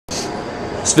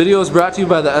This video is brought to you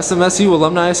by the SMSU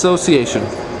Alumni Association.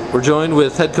 We're joined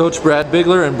with head coach Brad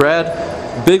Bigler. And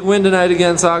Brad, big win tonight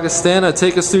against Augustana.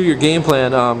 Take us through your game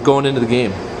plan going into the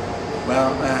game.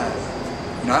 Well,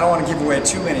 I don't want to give away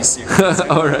too many secrets.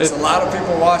 All right. There's a lot of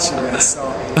people watching this, so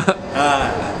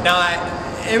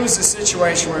it was a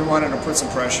situation where we wanted to put some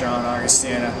pressure on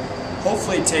Augustana,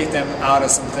 hopefully take them out of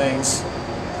some things.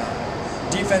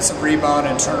 Defensive rebound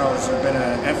and turnovers have been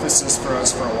an emphasis for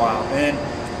us for a while, and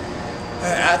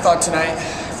I thought tonight,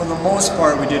 for the most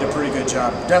part, we did a pretty good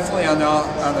job. Definitely on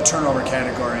the turnover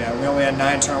category. We only had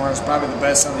 9 turnovers, probably the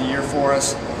best on the year for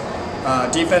us.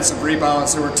 Defensive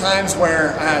rebounds, there were times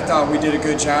where I thought we did a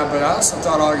good job, but I also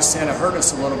thought Augustana hurt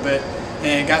us a little bit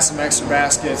and got some extra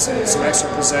baskets and some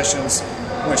extra possessions,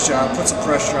 which put some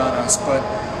pressure on us. But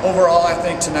overall, I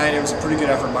think tonight it was a pretty good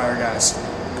effort by our guys.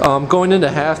 Going into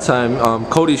halftime,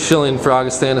 Cody Schilling for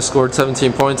Augustana scored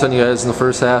 17 points on you guys in the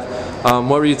first half.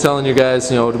 What were you telling your guys,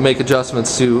 to make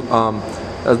adjustments to on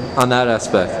that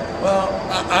aspect? Well,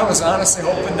 I was honestly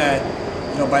hoping that,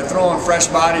 by throwing fresh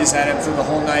bodies at him through the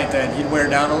whole night, that he'd wear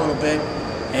down a little bit,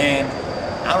 and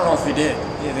I don't know if he did.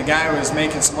 The guy was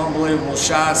making some unbelievable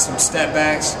shots, some step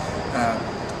backs,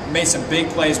 made some big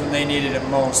plays when they needed it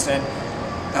most, and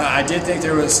I did think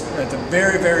there was, at the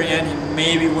very, very end, he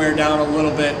maybe wear down a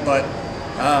little bit, but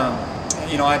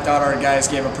I thought our guys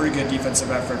gave a pretty good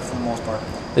defensive effort for the most part.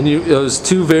 And it was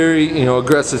 2 very,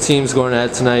 aggressive teams going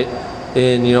at it tonight,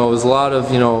 and it was a lot of,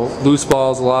 loose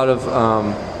balls, a lot of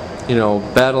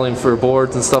battling for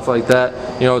boards and stuff like that.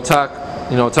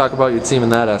 Talk about your team in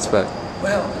that aspect.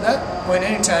 Well, when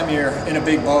anytime you're in a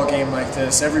big ball game like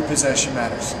this, every possession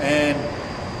matters. And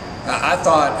I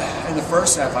thought in the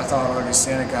first half,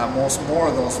 Augustana got more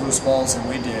of those loose balls than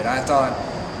we did. I thought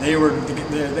they were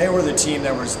the team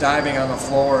that was diving on the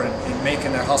floor and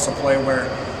making that hustle play. Where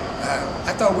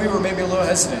I thought we were maybe a little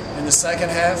hesitant in the second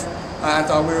half. I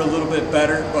thought we were a little bit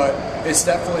better, but it's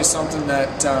definitely something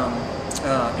that.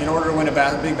 In order to win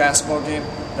a big basketball game,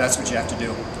 that's what you have to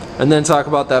do. And then talk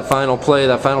about that final play,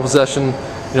 that final possession,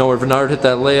 where Bernard hit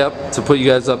that layup to put you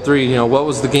guys up 3. What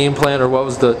was the game plan, or what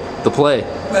was the play?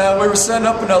 Well, we were setting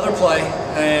up another play,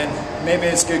 and maybe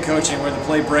it's good coaching where the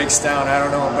play breaks down. I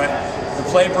don't know, but the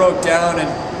play broke down,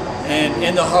 and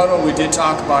in the huddle we did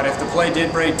talk about it. If the play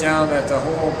did break down, that the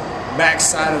whole back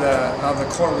side of the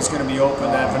court was going to be open,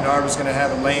 that Bernard was going to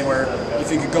have a lane where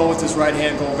if he could go with his right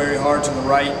hand, go very hard to the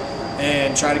right,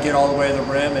 and try to get all the way to the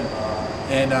rim,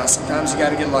 and sometimes you got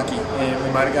to get lucky, and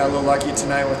we might have got a little lucky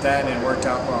tonight with that, and it worked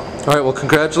out well. All right, well,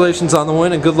 congratulations on the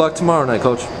win, and good luck tomorrow night,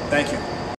 Coach. Thank you.